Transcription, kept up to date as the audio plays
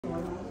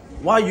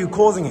Why are you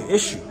causing an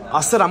issue?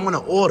 I said I'm gonna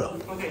order.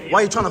 Why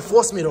are you trying to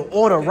force me to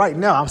order right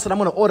now? I said I'm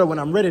gonna order when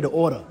I'm ready to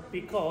order.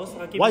 Because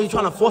why are you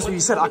trying to force me? You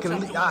said I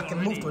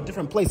can move to a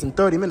different place in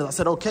 30 minutes. I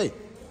said okay.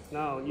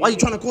 No. Why are you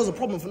trying to cause a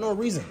problem for no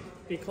reason?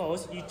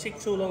 Because you take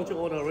too long to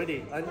order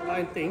already.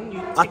 I think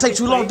you. I take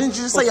too long. Didn't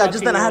you just say I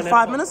just then I had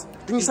 5 minutes?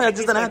 Didn't you say I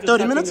just then I had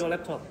 30 minutes? Your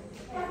laptop.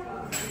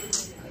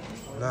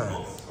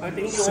 Nah. I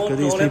think Sick of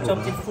these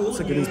people.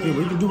 Sick of these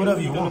people. You can do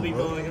whatever you want,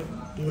 bro.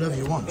 Do whatever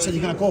you want. You said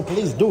you're gonna call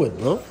police. Do it,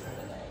 bro.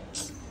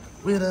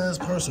 Weird ass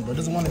person, bro.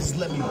 Doesn't want to just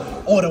let me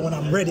order when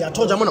I'm ready. I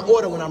told you I'm gonna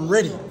order when I'm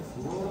ready.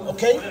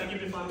 Okay?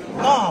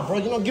 Nah, bro.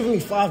 You're not giving me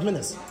 5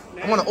 minutes.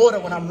 I'm gonna order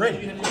when I'm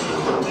ready.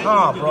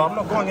 Nah, bro. I'm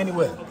not going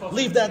anywhere.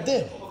 Leave that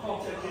there.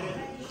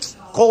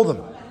 Call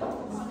them.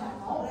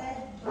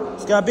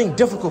 This guy being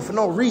difficult for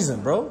no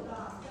reason, bro.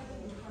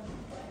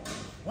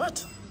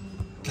 What?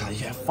 God,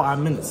 you have 5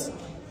 minutes.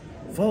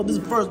 Bro, this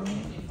is the first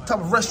type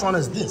of restaurant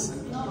is this.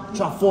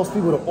 Trying to force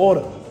people to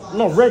order. I'm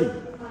not ready.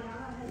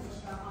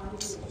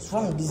 What's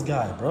wrong with this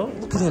guy, bro?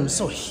 Look at him, he's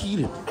so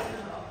heated.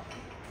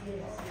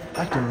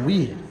 Acting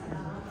weird.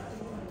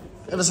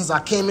 Ever since I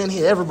came in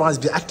here, everybody's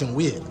been acting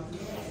weird.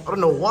 I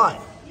don't know why.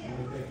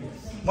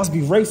 Must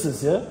be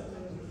racist, yeah?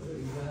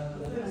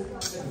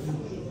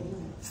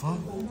 Fuck.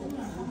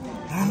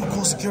 I'm gonna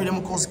call security, I'm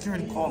gonna call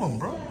security. Call him,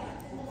 bro.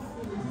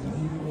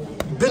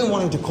 You've been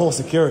wanting to call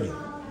security.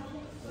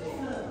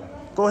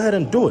 Go ahead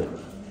and do it.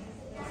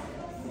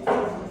 I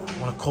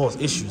want to cause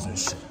issues and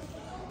shit.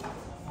 I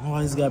don't know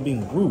why this guy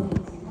being rude.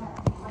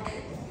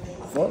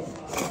 Fuck.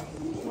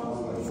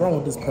 What's wrong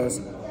with this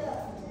person?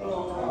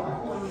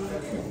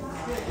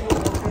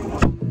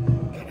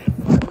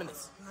 5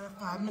 minutes.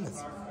 5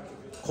 minutes.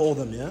 Call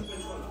them, yeah?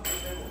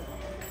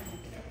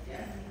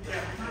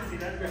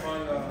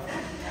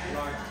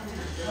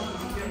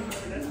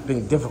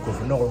 Being difficult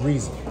for no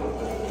reason.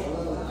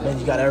 Then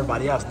you got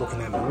everybody else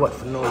looking at me, what,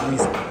 for no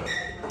reason.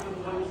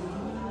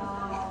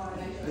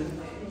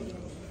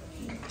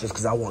 Just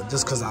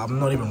because I'm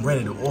not even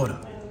ready to order.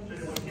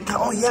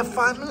 Oh, you have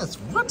 5 minutes.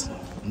 What?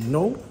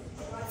 No.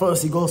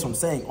 First he goes from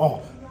saying,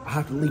 oh, I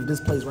have to leave this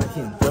place right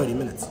here in 30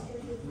 minutes.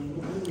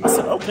 I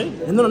said, okay.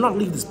 And no, not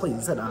leave this place.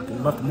 He said, I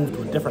can have to move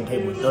to a different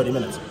table in 30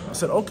 minutes. I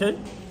said, okay.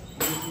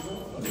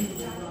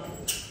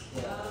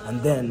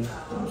 And then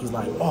he's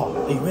like,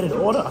 oh, are you ready to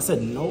order? I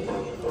said, no.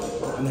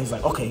 And then he's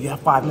like, okay, you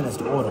have 5 minutes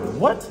to order.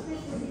 What?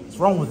 What's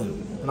wrong with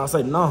him? And I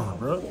said, nah,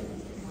 bro.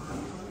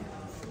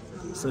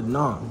 I said,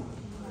 nah.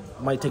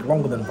 It might take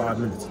longer than 5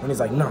 minutes. And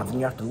he's like, nah, then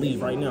you have to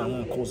leave right now. I'm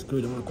gonna call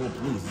security, I'm gonna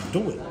call police.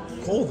 Do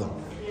it. Call them.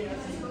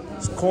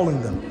 Just calling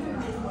them.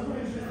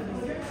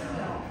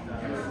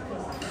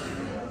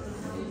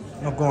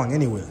 I'm not going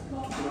anywhere.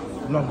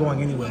 I'm not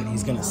going anywhere, and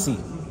he's gonna see.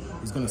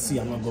 He's gonna see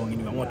I'm not going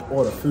anywhere. I want to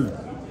order food.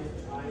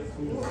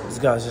 This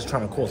guy's just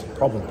trying to cause a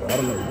problem, bro. I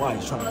don't know why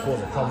he's trying to cause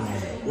a problem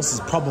with me. What's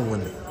his problem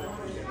with me?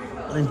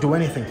 I didn't do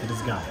anything to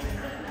this guy.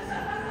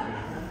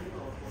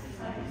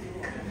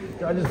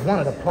 I just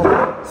wanted a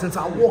problem. Since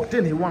I walked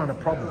in, he wanted a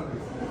problem.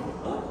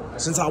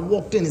 Since I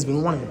walked in, he's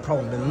been wanting a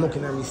problem. Been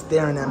looking at me,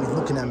 staring at me,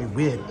 looking at me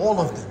weird. All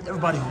of them,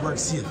 everybody who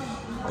works here,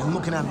 been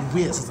looking at me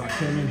weird since I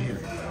came in here.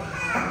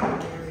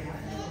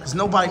 Because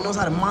nobody knows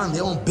how to mind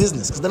their own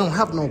business, because they don't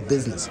have no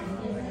business.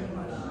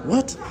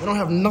 What? They don't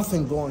have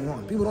nothing going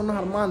on. People don't know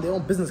how to mind their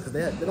own business because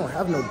they don't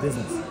have no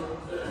business.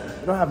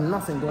 They don't have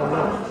nothing going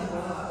on.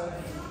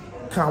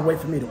 Can't wait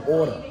for me to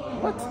order.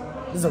 What?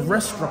 This is a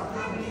restaurant.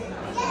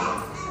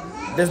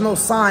 There's no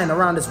sign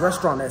around this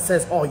restaurant that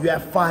says, oh, you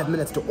have 5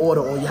 minutes to order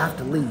or you have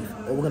to leave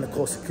or we're going to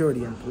call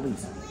security and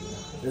police.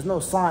 There's no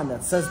sign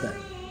that says that.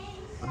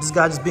 But this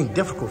guy just being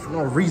difficult for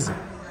no reason.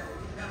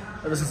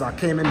 Ever since I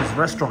came in this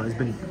restaurant, it's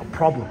been a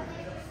problem.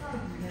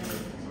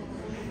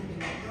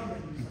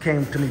 He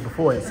came to me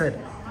before and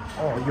said,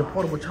 oh, your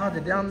portable charger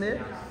down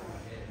there?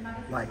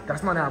 Like,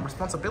 that's not our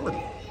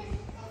responsibility.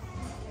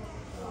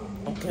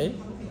 Okay.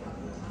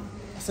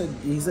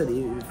 He said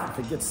if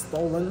it gets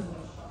stolen,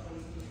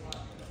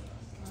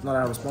 it's not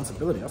our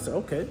responsibility. I said,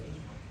 okay.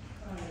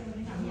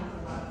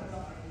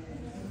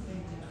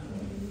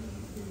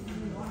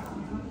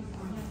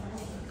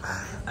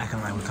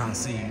 Acting like we can't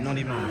see you. You're not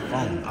even on the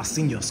phone. I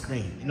seen your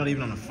screen. You're not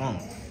even on the phone.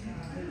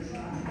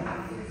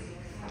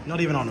 You're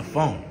not even on the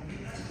phone.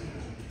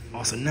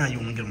 Also, now you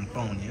want to get on the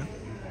phone, yeah?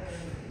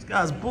 This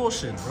guy's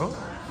bullshit, bro.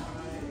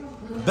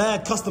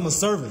 Bad customer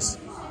service.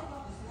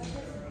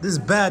 This is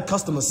bad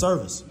customer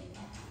service.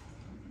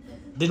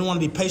 Didn't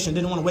want to be patient.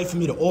 Didn't want to wait for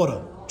me to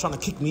order. Trying to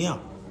kick me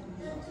out.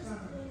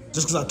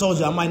 Just because I told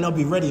you I might not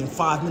be ready in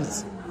 5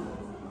 minutes.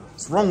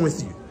 What's wrong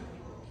with you?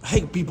 I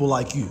hate people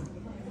like you.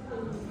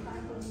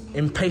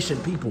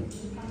 Impatient people.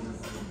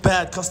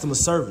 Bad customer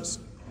service.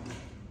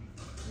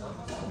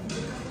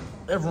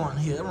 Everyone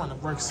here, everyone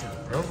that works here,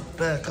 bro.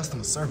 Bad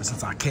customer service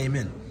since I came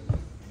in.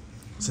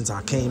 See,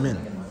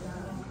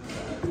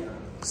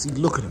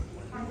 look at him.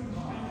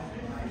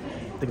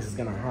 Thinks he's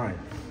gonna hide.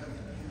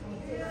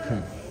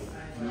 I'm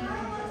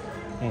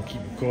gonna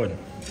keep recording.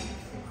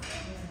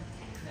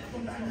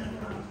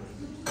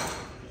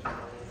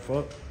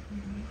 Fuck.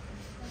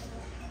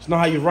 It's not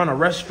how you run a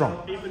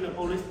restaurant. Even the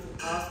police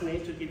ask me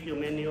to give you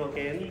menu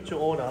again to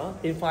order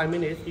in 5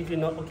 minutes. If you're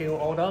not okay to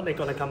order, they're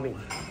gonna come in.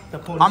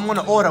 I'm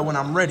gonna order when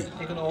I'm ready.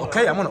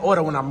 Okay, I'm gonna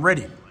order when I'm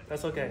ready.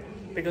 That's okay.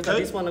 Because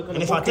this one are gonna.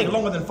 And if I take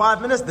longer than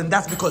 5 minutes, then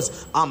that's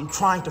because I'm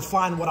trying to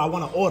find what I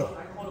want to order.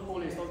 Call the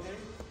police, okay?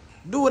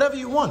 Do whatever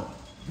you want.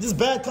 This is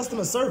bad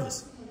customer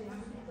service.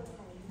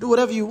 Do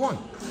whatever you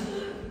want.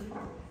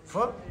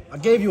 Fuck. I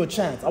gave you a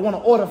chance. I want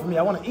to order for me.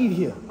 I want to eat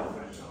here.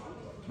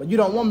 But you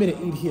don't want me to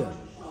eat here.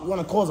 You want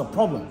to cause a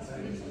problem.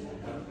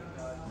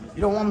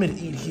 You don't want me to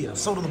eat here.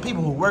 So do the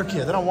people who work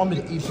here. They don't want me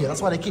to eat here.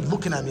 That's why they keep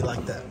looking at me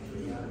like that.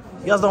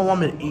 You guys don't want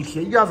me to eat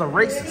here. You guys are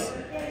racist.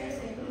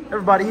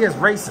 Everybody here is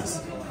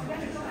racist.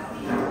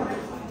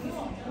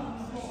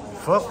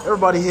 Fuck.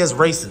 Everybody here is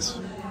racist.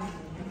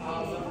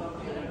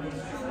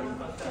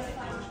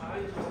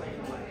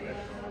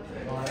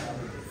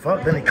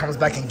 Fuck. Then he comes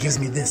back and gives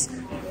me this.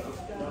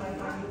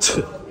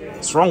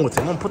 What's wrong with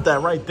him? I'm gonna put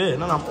that right there.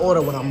 Then I'm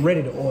order when I'm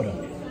ready to order.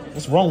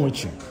 What's wrong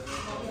with you?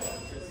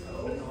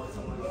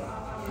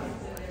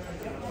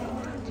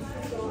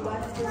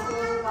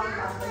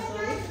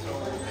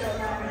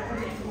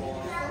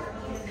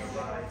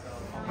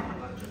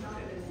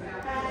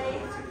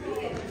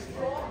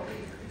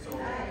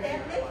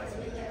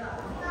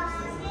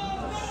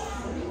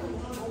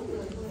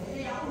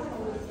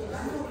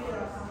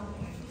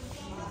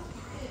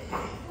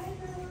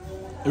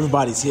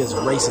 Everybody's here is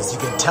racist. You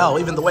can tell,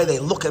 even the way they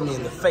look at me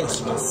in the face,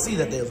 you can see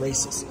that they're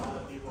racist.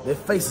 Their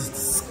face is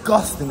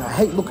disgusting. I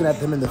hate looking at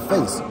them in the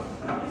face.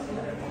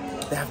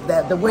 They have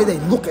that, the way they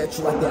look at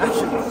you, like they're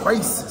actually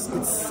racist.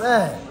 It's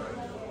sad.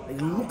 They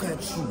look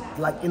at you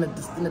like in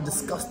a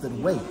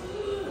disgusted way.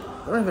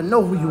 They don't even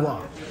know who you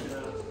are.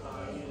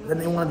 Then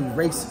they want to be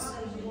racist.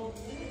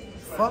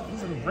 Fuck,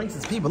 these are the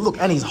racist people. Look,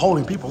 and he's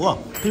holding people up.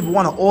 People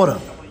want to order,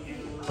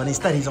 but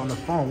instead he's on the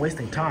phone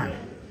wasting time.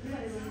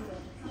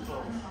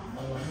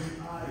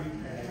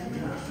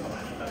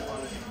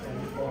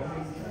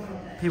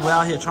 People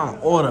out here trying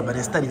to order, but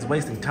instead he's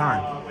wasting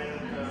time.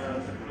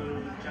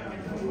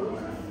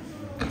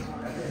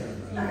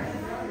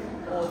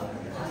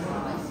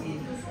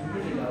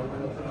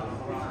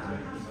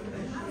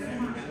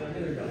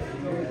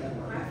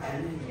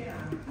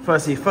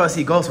 First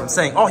he goes from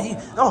saying, oh,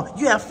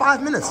 you have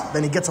 5 minutes.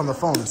 Then he gets on the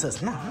phone and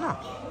says, no,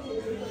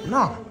 I'm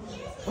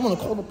gonna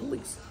call the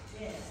police.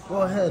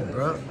 Go ahead,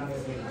 bro.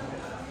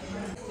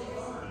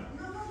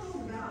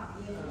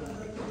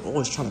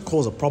 Always trying to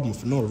cause a problem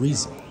for no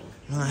reason.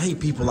 Man, I hate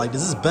people like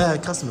this. This is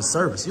bad customer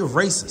service. You're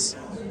racist.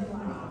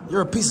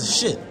 You're a piece of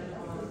shit.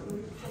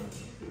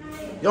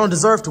 You don't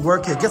deserve to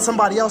work here. Get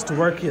somebody else to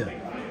work here.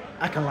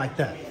 Acting like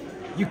that.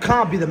 You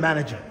can't be the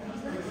manager.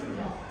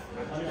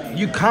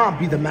 You can't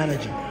be the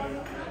manager.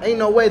 Ain't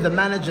no way the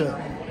manager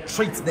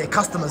treats their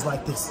customers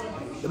like this.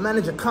 The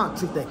manager can't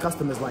treat their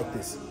customers like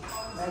this.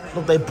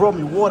 Look, they brought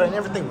me water and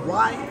everything.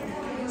 Why?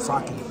 So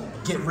I can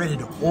get ready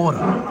to order.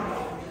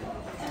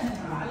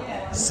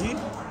 See?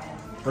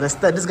 But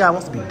instead, this guy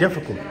wants to be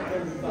difficult.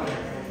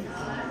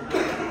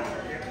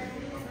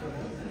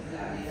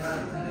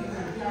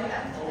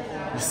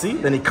 You see?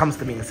 Then he comes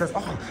to me and says,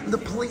 oh, the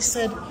police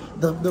said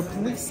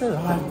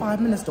I had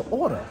 5 minutes to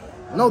order.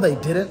 No, they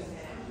didn't.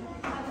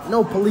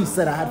 No police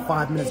said I had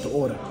 5 minutes to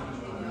order.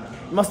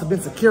 It must have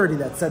been security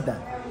that said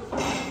that.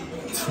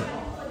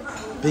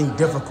 Being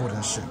difficult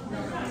and shit.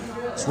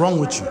 What's wrong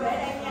with you?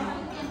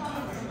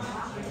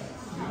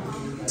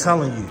 I'm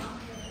telling you.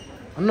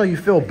 I know you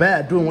feel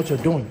bad doing what you're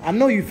doing. I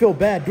know you feel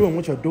bad doing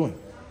what you're doing.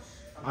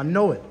 I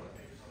know it.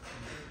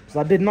 Because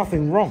I did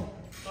nothing wrong.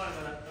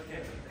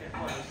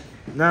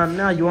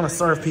 Now you want to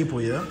serve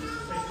people, yeah?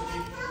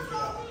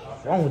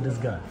 What's wrong with this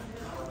guy?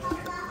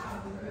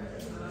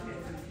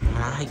 Man,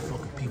 I hate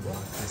fucking people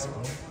like this,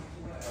 bro.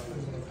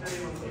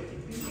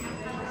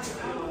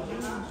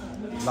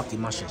 Lucky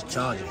my shit's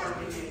charging.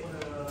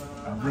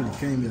 I really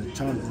came here to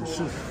charge this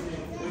shit.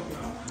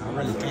 I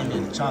really came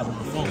here to charge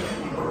my phone.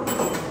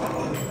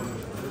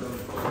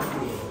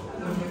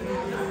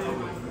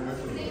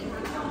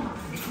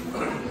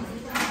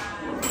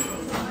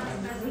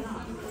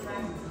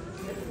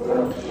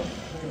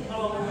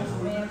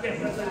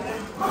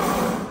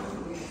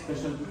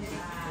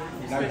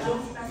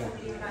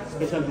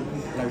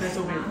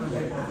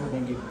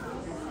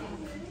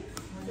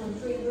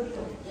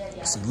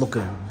 See, look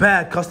at him.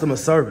 Bad customer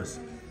service.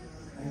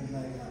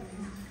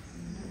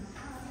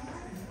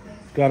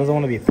 God doesn't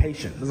want to be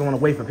patient. Doesn't want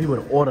to wait for people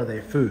to order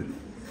their food.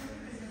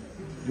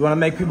 You want to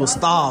make people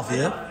starve,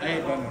 yeah?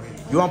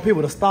 You want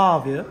people to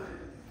starve, yeah?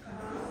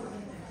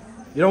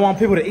 You don't want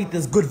people to eat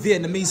this good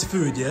Vietnamese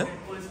food, yeah?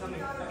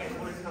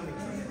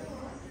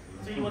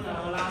 So you want the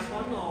last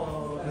one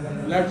or?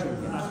 Last one.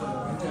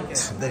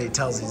 Then he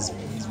tells his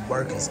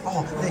workers,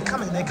 oh, they're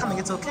coming,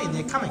 it's okay,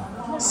 they're coming.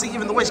 See,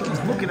 even the way she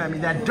keeps looking at me,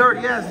 that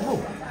dirty ass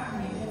look.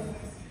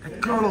 That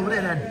girl over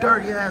there, that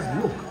dirty ass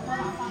look.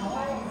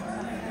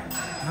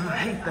 Man, I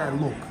hate that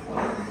look.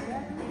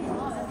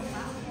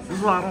 This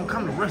is why I don't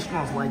come to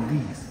restaurants like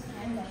these.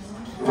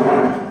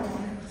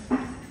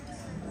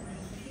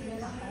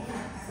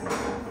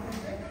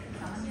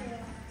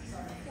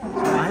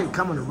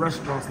 coming to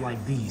restaurants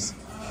like these.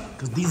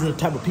 Because these are the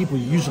type of people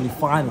you usually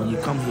find when you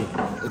come here.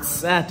 It's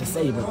sad to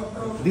say,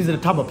 but these are the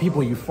type of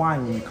people you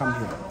find when you come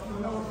here.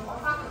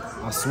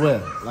 I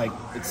swear, like,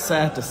 it's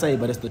sad to say,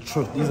 but it's the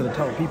truth. These are the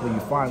type of people you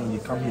find when you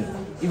come here.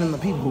 Even the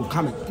people who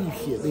come and eat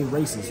here, they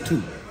racist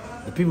too.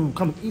 The people who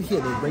come and eat here,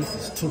 they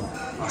racist too.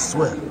 I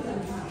swear.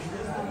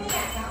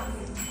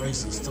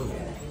 Racist too.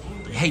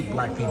 They hate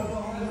black people.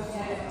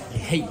 They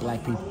hate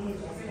black people.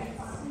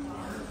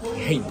 They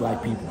hate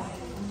black people.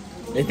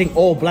 They think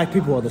all black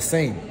people are the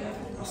same.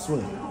 I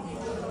swear.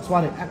 That's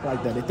why they act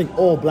like that. They think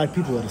all black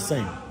people are the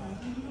same.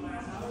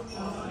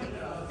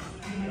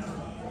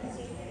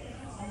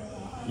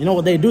 You know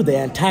what they do? They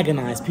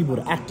antagonize people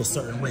to act a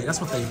certain way. That's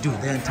what they do.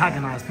 They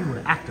antagonize people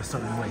to act a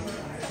certain way.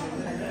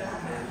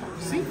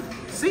 See?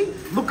 See?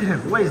 Look at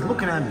him. The way he's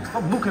looking at me.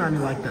 Stop looking at me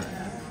like that.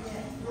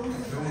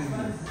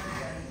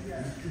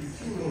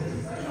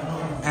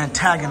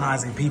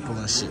 Antagonizing people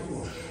and shit.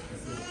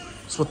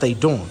 That's what they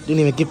doing. Didn't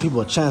even give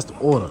people a chance to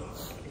order.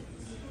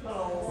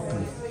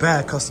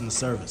 Bad customer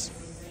service.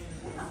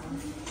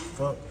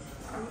 Fuck.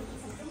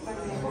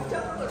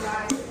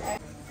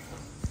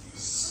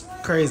 It's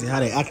crazy how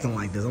they acting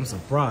like this. I'm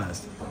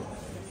surprised.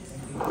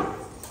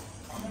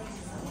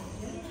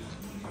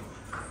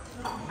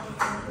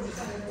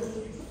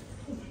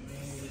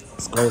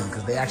 It's crazy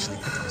because they actually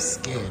think I'm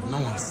scared. No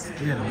one's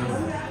scared of me.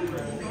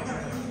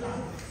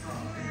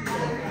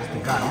 The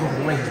guy, look at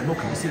the way he's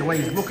looking. You see the way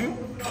he's looking?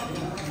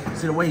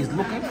 See the way he's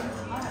looking?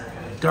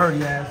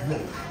 Dirty ass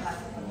look.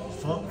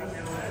 Fuck.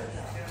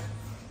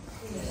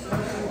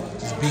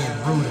 Just being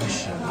rude and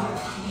shit.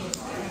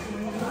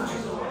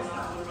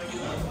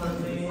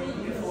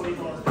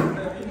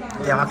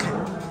 Yeah, I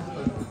can't.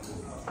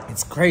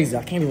 It's crazy.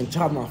 I can't even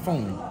charge my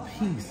phone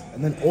in peace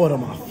and then order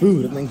my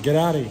food and then get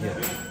out of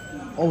here.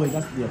 Always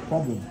has to be a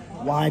problem.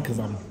 Why? Because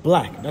I'm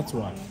black. That's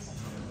why.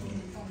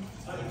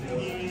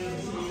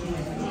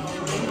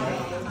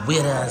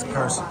 Weird ass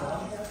person.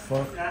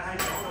 Fuck.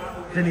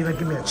 Didn't even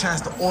give me a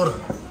chance to order.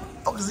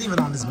 Fuck is even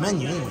on this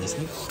menu anyways.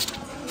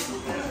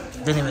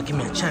 Didn't even give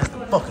me a chance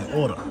to fucking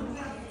order.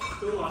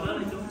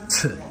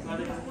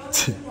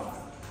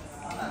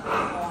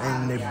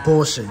 And they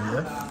bullshit,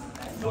 yeah?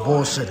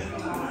 Bullshitting.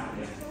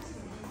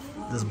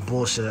 This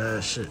bullshit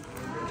ass shit.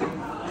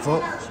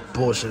 Fuck.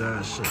 Bullshit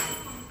ass shit.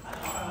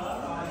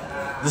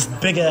 This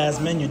big ass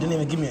menu didn't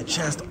even give me a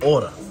chance to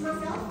order.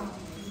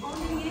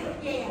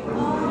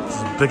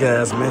 Big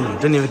ass menu.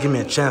 Didn't even give me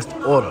a chance to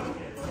order.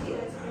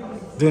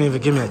 Didn't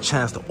even give me a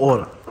chance to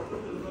order.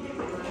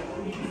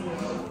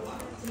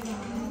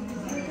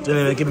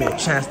 Didn't even give me a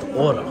chance to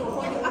order.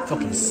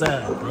 Fucking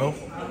sad, bro.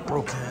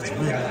 Broke ass,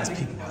 weird ass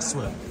people, I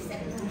swear.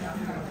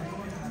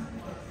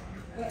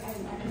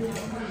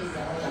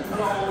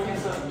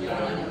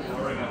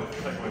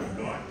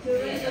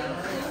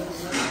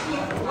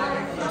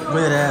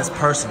 Weird ass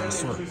person, I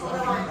swear.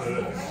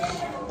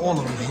 All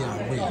of them here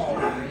are weird.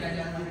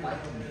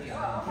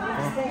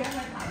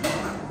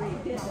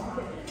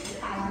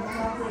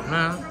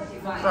 Man,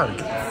 I'm about to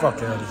get the fuck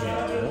out of here, man.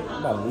 I'm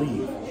about to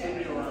leave.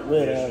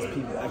 Weird ass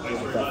people acting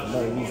like that for no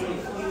reason.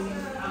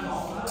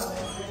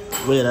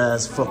 Weird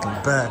ass fucking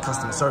bad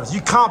customer service.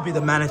 You can't be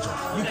the manager.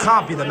 You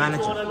can't be the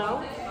manager. Order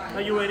now?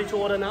 Are you ready to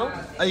order now?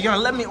 Are you gonna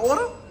let me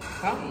order?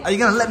 Huh? Are you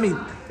gonna let me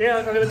Yeah,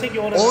 I'm gonna take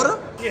your order. Order?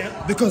 Now.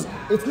 Yeah. Because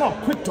it's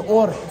not quick to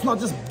order. It's not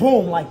just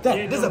boom like that.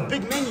 Yeah, There's a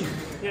big menu.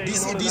 Yeah,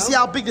 do you see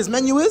how big this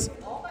menu is?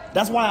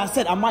 That's why I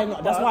said I might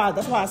not. That's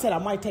why I said I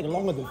might take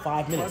longer than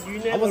 5 minutes.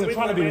 I wasn't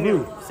trying to be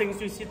rude.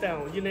 Since you sit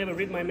down, you never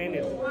read my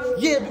menu.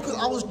 Yeah, because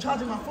I was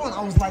charging my phone.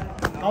 I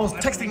was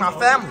texting my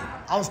family.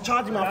 I was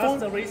charging my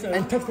phone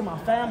and texting my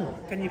family.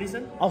 Can you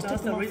listen? I was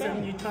That's texting the my reason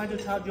family. you try to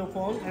charge your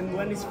phone, and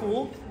when it's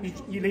full,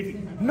 you leave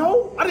it.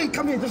 No, I didn't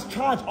come here just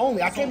charge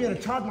only. I came here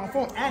to charge my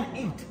phone and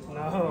eat.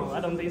 No, I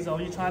don't think so.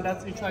 You try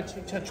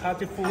to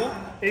charge it full.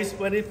 It's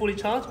when it's fully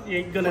charged,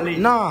 you're gonna leave.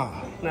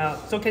 Nah. No.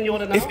 So can you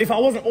order now? If I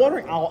wasn't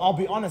ordering, I'll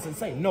be honest and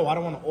say no. I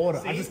don't want to order.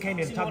 See? I just came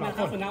here to charge my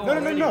phone. No.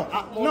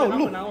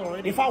 Look.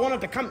 Look. If I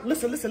wanted to come,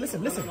 listen.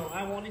 No,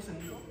 I won't listen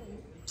to you.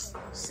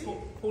 See?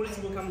 Police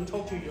will come and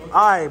talk to you. All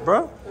right,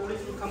 bro.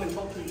 Police will come and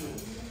talk to you.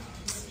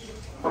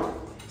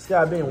 This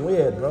guy being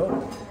weird,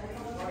 bro.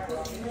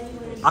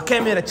 I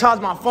came here to charge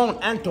my phone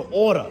and to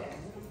order.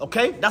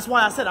 Okay? That's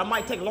why I said I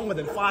might take longer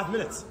than 5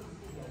 minutes.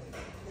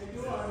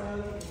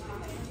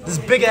 This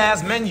big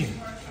ass menu.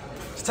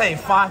 It's taking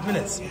 5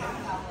 minutes. Man,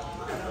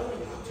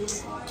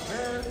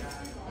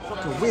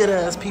 fucking weird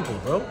ass people,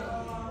 bro.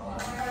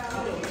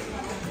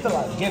 I feel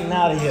like getting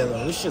out of here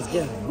though. This shit's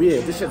getting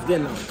weird. This shit's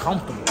getting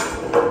uncomfortable.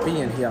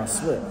 Being here, I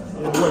swear.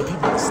 Look at the way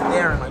people are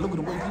staring. Like, look at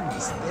the way people are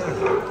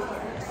staring.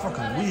 It's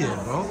fucking weird,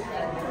 bro.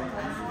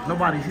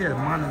 Nobody here is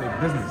minding their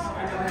business.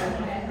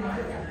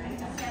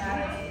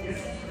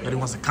 But he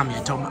wants to come here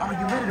and tell me, "Oh,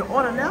 you ready to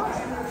order now?"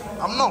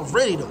 I'm not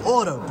ready to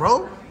order,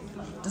 bro.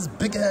 This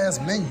big ass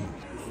menu.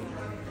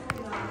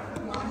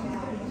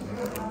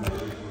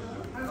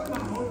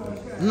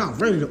 I'm not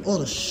ready to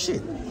order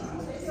shit.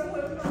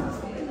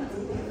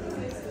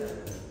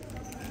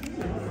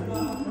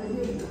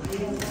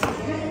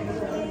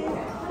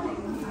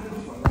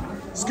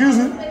 Excuse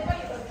me.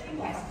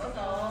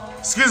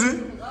 Excuse me.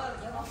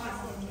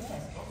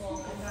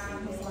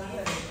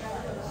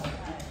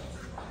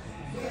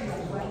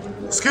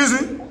 Excuse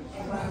me.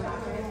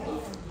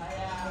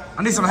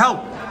 I need some help.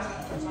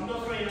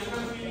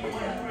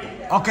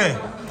 Okay.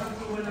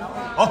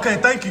 Okay,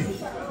 thank you.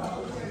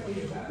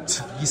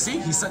 You see,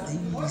 he said that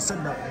in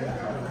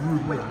a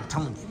rude way. I'm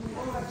telling you.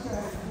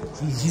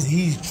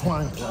 He's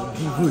trying to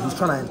be rude. He's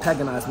trying to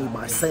antagonize me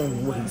by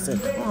saying what he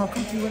said. Oh, I'll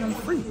come to you when I'm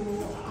free.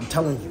 I'm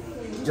telling you.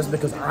 Just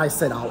because I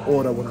said I'll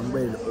order when I'm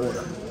ready to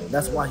order.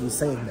 That's why he's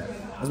saying that.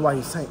 That's why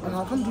he's saying, oh,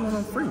 I'll come to you when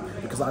I'm free.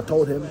 Because I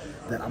told him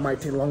that I might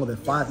take longer than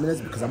 5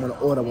 minutes because I'm going to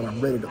order when I'm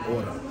ready to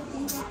order.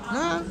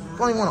 Nah, I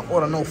don't even want to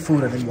order no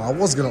food anymore. I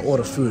was going to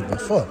order food, but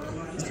fuck.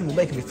 These people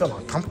making me feel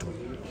uncomfortable.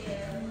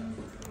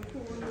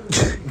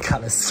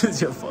 God, as soon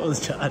as your phone's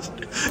charged,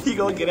 you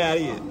gonna get out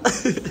of here.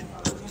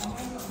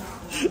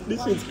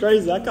 This shit's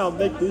crazy. I can't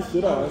make this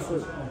shit out.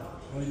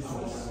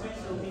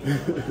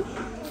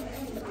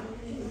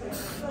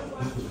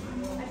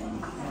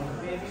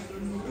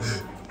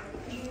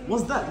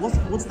 What's that?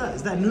 What's that?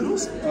 Is that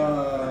noodles?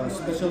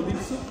 Special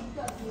beef soup.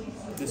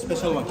 The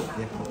special one.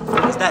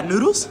 Yeah. Is that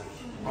noodles?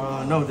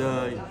 No,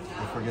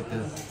 I forget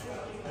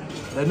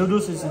the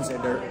noodles is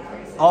inside there.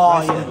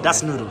 Oh yeah,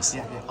 that's noodles.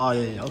 Yeah. Oh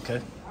yeah,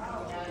 okay.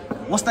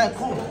 What's that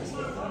called?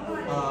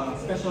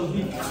 Special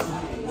beef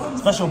soup.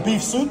 Special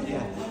beef soup?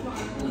 Yeah.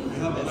 We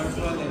have the large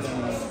one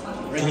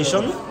and Can you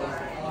show me?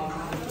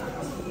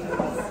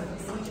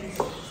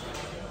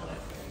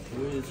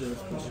 where is the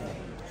special?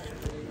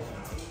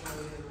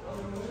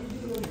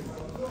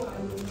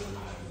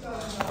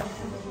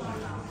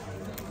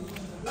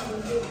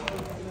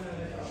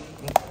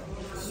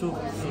 Soup.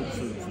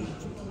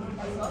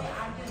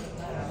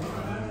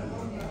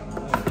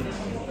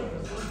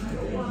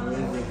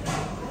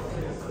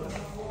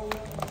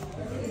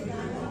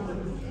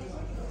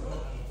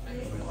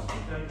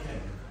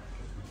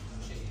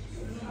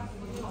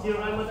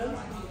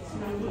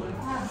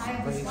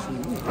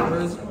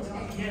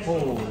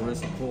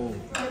 Where's the pole?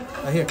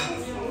 Right here.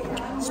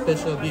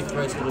 Special beef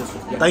rice delicious.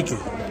 Yeah. Thank you.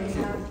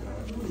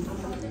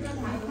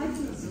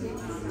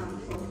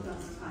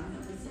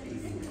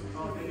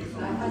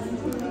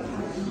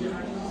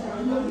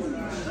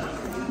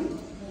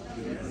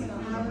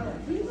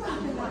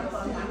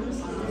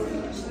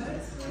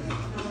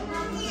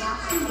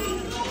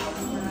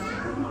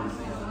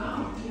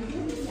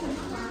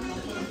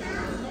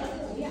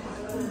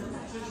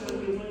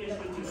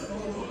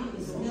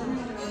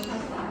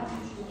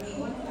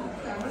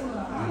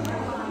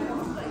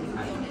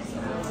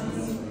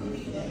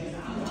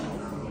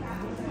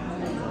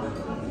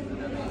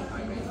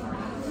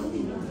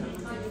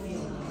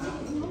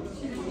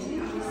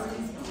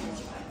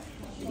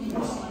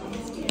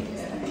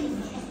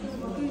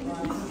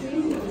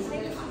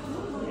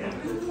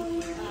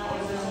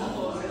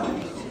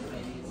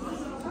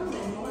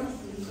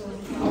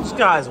 This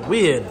guy's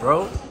weird,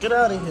 bro. Get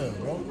out of here,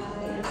 bro.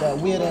 That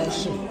weird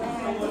ass shit. Would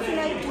you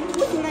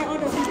like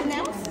order something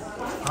else?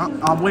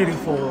 I'm waiting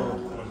for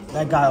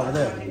that guy over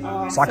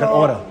there so I can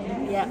order.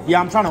 Yeah.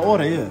 Yeah, I'm trying to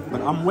order, yeah,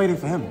 but I'm waiting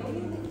for him.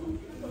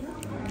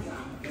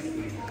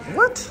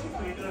 What?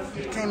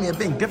 It came here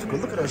being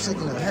difficult. Look at her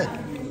shaking her head.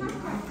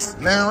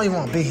 Man, I don't even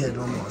want to be here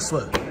no more, I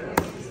swear.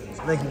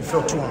 It's making me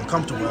feel too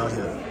uncomfortable out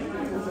here.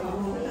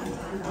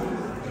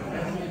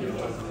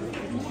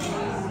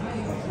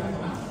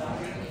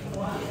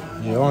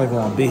 Yeah, I don't even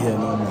want to be here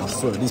no more, I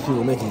swear. These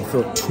people are making me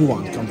feel too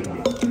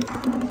uncomfortable.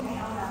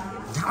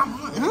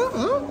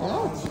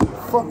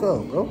 Fuck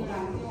up, bro.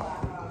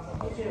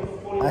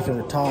 I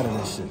can retard in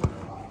this shit.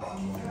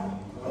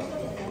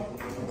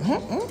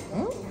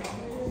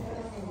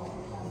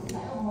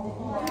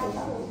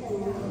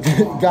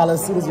 God,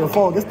 as soon as your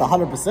phone gets to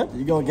 100%,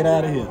 you gonna get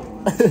out of here.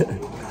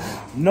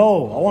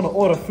 No, I want to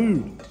order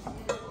food.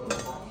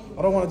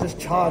 I don't want to just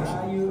charge.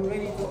 Are you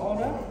ready to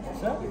order,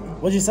 sir?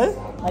 What'd you say?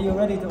 Are you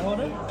ready to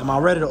order? Am I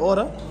ready to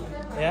order?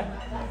 Yeah.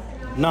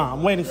 Nah,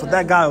 I'm waiting for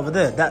that guy over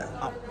there.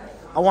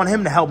 I want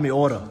him to help me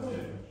order.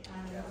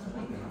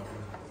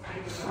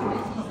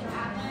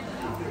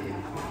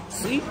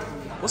 See?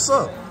 What's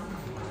up?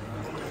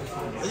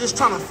 They're just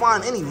trying to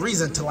find any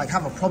reason to like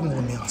have a problem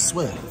with me, I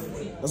swear.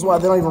 That's why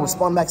they don't even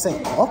respond back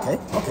saying, oh,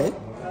 okay.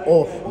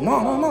 Or, no.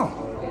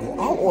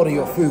 I'll order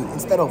your food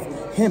instead of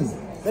him.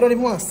 They don't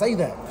even want to say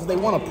that because they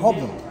want a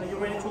problem. Are you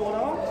ready to order?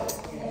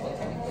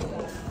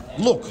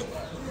 Look.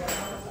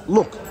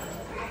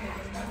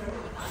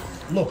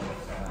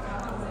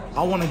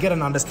 I want to get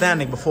an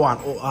understanding before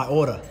I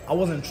order. I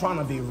wasn't trying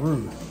to be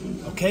rude,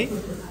 okay?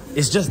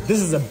 It's just, this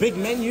is a big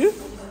menu.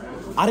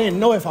 I didn't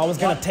know if I was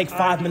going to take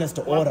 5 minutes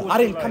to order. I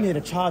didn't come here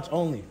to charge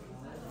only.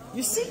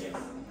 You see?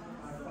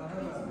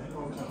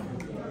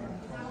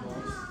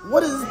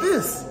 What is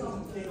this?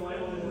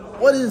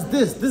 What is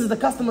this? This is the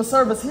customer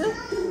service here?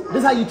 This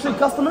is how you treat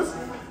customers?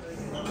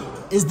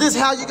 Is this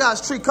how you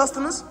guys treat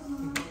customers?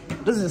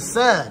 This is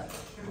sad.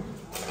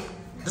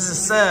 This is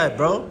sad,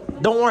 bro.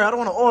 Don't worry, I don't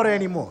want to order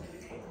anymore.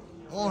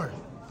 Don't worry.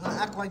 You want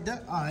to act like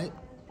that? All right.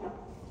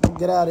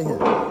 Get out of here.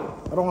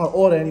 I don't want to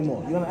order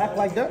anymore. You gonna act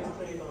like that?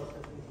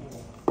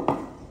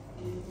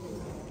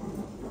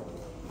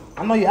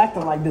 I know you're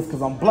acting like this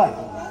because I'm black.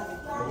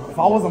 If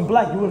I wasn't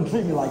black, you wouldn't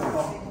treat me like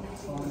this.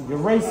 You're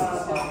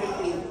racist.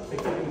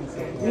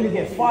 You need to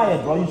get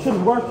fired, bro. You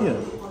shouldn't work here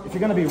if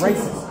you're gonna be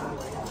racist.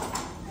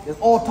 There's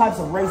all types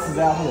of races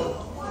out here.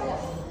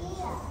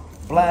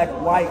 Black,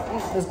 white,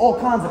 there's all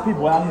kinds of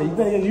people out here. You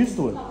better get used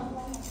to it.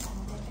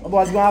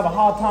 Otherwise, you're gonna have a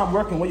hard time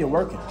working where you're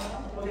working.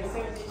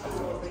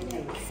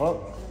 Fuck.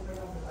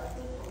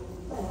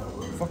 I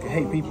fucking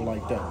hate people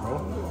like that, bro.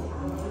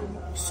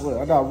 I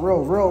swear, I got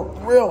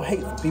real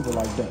hate for people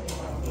like that.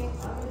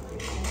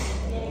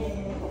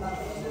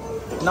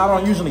 And I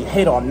don't usually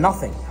hate on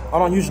nothing.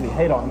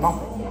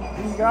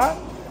 This guy?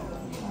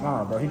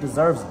 Nah, bro, he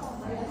deserves it.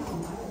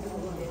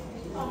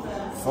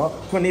 Fuck,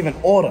 couldn't even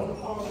order.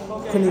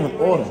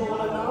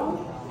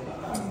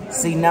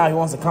 See, now he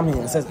wants to come here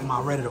and says, am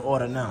I ready to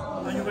order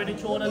now? Are you ready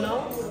to order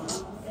now?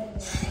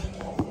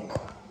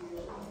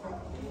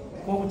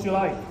 What would you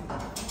like?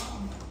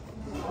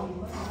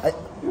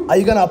 Are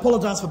you gonna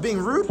apologize for being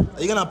rude?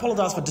 Are you gonna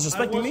apologize for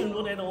disrespecting me? I wasn't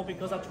rude at all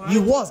because I tried.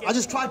 You was. I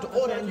just tried to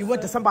order and you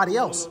went to somebody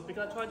else.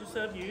 Because I tried to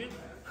serve you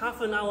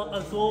half an hour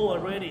ago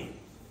already.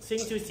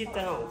 Since you sit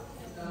down.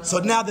 So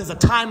now there's a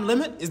time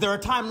limit? Is there a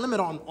time limit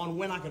on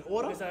when I can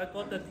order? Because I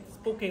got the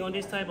booking on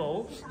this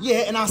table.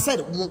 Yeah, and I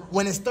said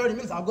when it's 30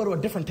 minutes, I'll go to a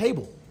different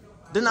table.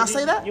 Didn't I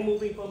say that? You're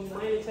moving from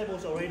 9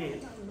 tables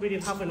already within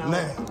half an hour.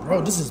 Man,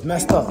 bro, this is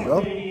messed up, bro.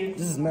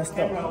 This is messed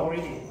up.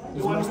 Already.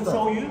 You want me to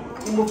show you?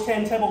 You moved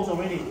 10 tables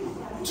already.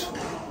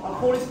 A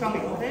police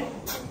coming, okay?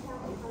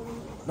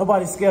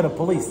 Nobody's scared of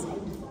police.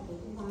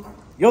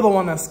 You're the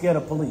one that's scared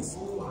of police.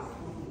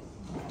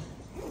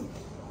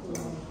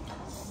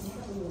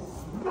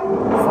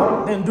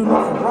 Didn't do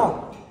nothing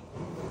wrong.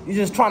 You're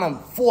just trying to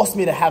force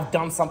me to have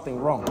done something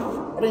wrong.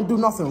 I didn't do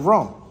nothing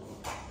wrong.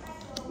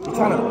 You're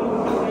trying to...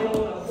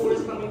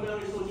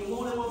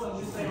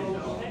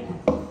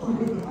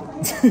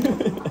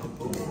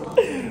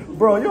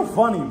 Bro, you're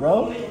funny,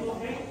 bro.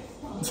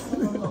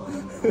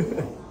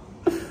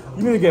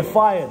 You need to get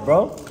fired,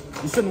 bro.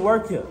 You shouldn't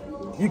work here.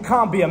 You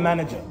can't be a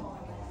manager.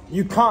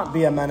 You can't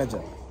be a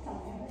manager.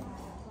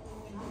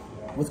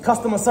 With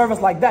customer service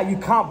like that, you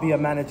can't be a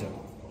manager.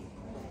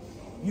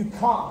 You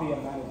can't be a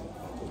manager.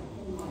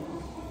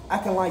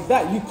 Acting like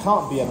that, you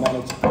can't be a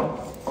manager.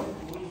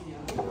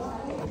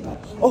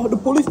 Oh, the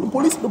police.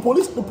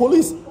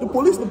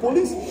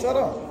 Shut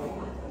up.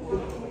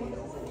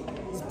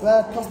 It's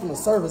bad customer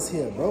service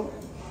here, bro.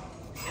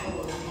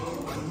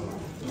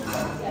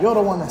 You're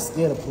the one that's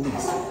scared of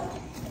police.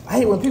 I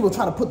hate when people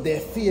try to put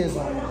their fears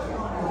on you.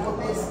 What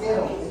they're scared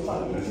of, they try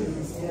to put you to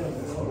be scared of.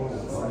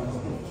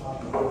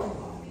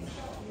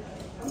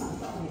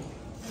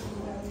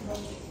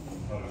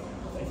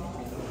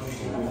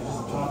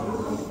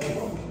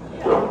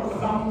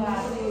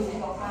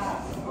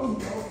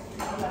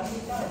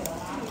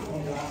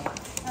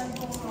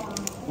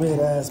 Weird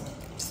ass,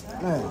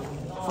 man,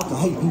 fucking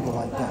hate people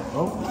like that,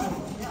 bro.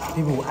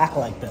 People who act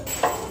like that.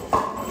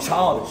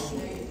 Childish.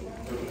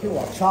 People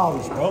are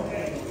childish, bro.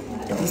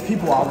 These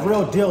people are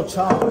real deal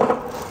childish.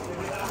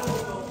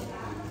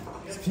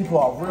 These people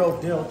are real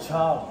deal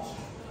childish.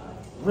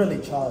 Really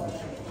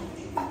childish.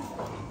 Now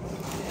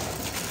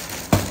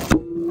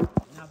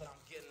that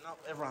I'm getting up,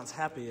 everyone's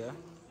happy, yeah?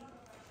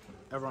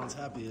 Everyone's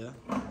happy, yeah?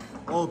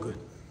 All good.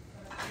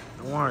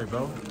 Don't worry,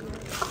 bro.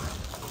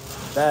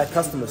 Bad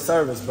customer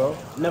service, bro.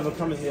 Never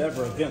coming here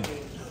ever again.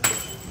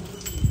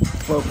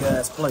 Broke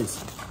ass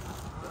place.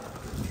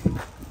 I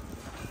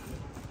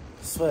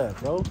swear,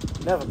 bro.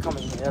 Never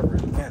coming here ever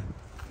again.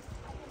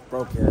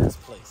 Broke ass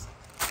place.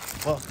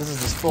 Fuck, this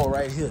is the store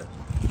right here.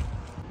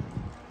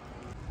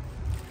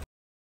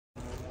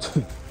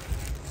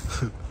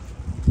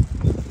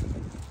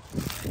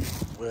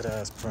 Weird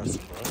ass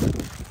person, bro.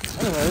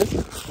 Anyways,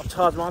 I'll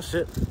charge my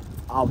shit.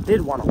 I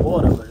did want to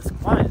order, but it's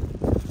fine.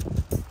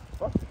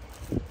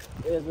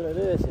 It is what it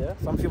is, yeah?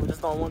 Some people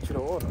just don't want you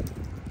to order.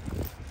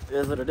 It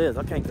is what it is.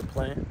 I can't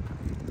complain.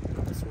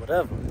 It's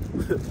whatever.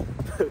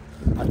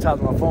 I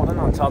charge my phone and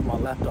I charge my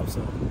laptop,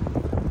 so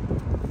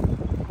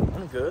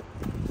I'm good.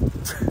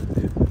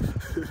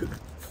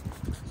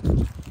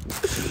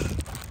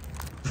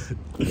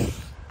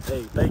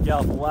 Hey, thank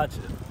y'all for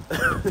watching.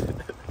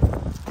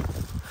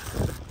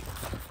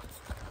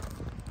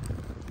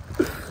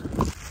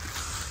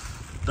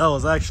 That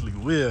was actually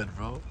weird,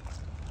 bro.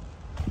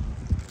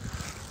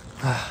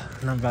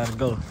 And I'm about to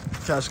go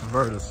cash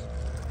converters.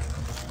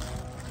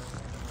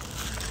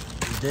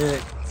 You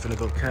dig? I'm finna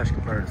go cash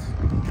converters.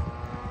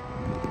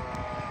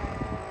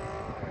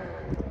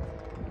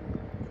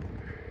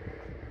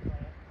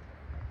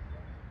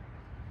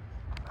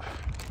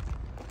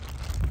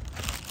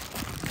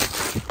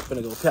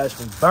 Finna go cash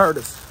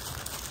converters.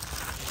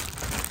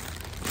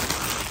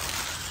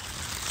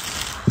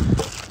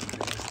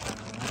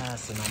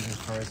 And I'm in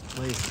first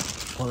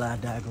place. Pull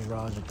out that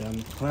garage with them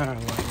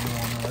McLaren like you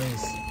on the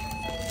race.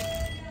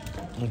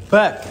 I'm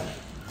back. You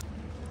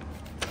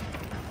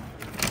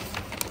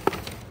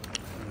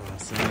know what I'm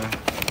saying?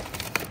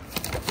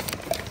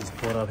 Just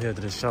pulled up here to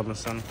this shopping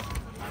center.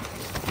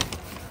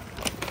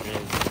 Yeah.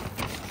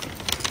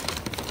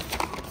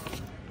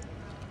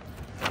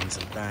 Got me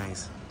some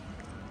things.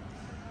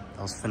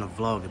 I was finna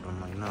vlog it, but I'm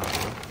like, nah,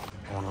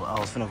 bro. I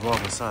was finna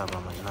vlog inside, but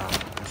I'm like, nah,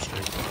 I'm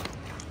straight.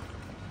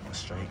 I'm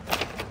straight.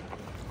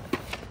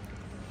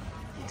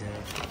 You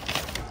dead?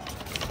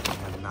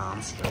 I'm like, nah,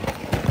 I'm straight.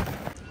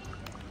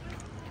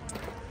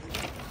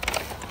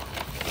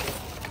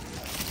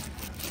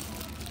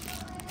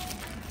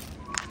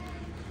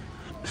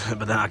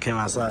 But then I came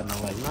outside and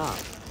I'm like, nah,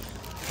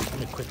 let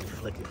me quickly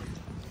flick it.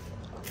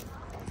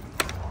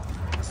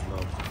 That's a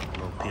little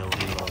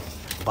POV, little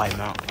bite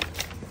mount.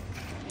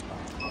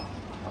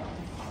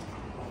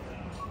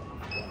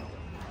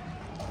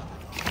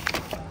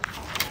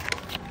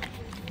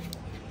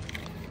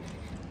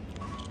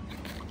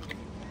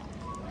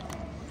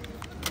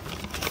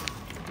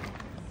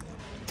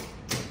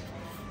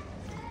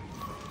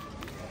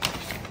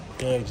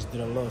 Yeah, just did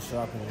a little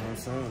shopping, you know what I'm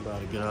saying?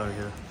 About to get out of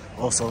here.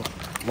 Also,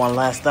 one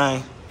last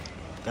thing.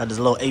 Got this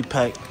little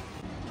 8-pack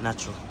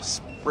natural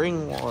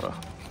spring water.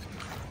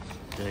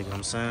 Dig what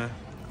I'm saying?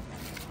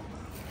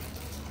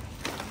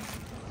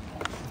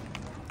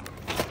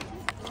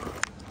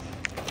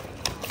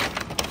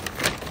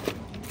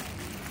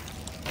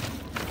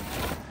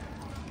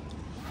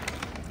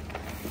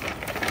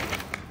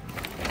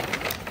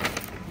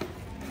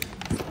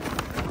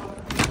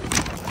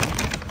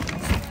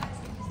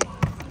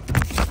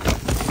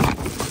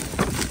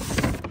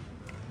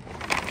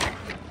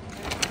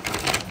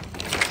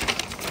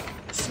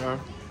 Sir,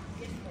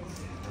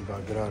 I'm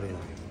about to get out of here.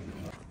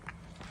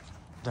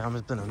 Damn,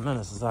 it's been a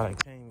minute since I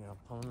came here.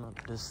 Pulling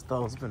up this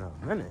store. It's been a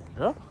minute,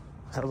 bro.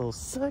 Hello,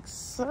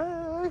 sexy.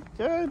 God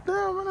damn,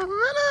 in a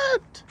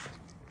minute.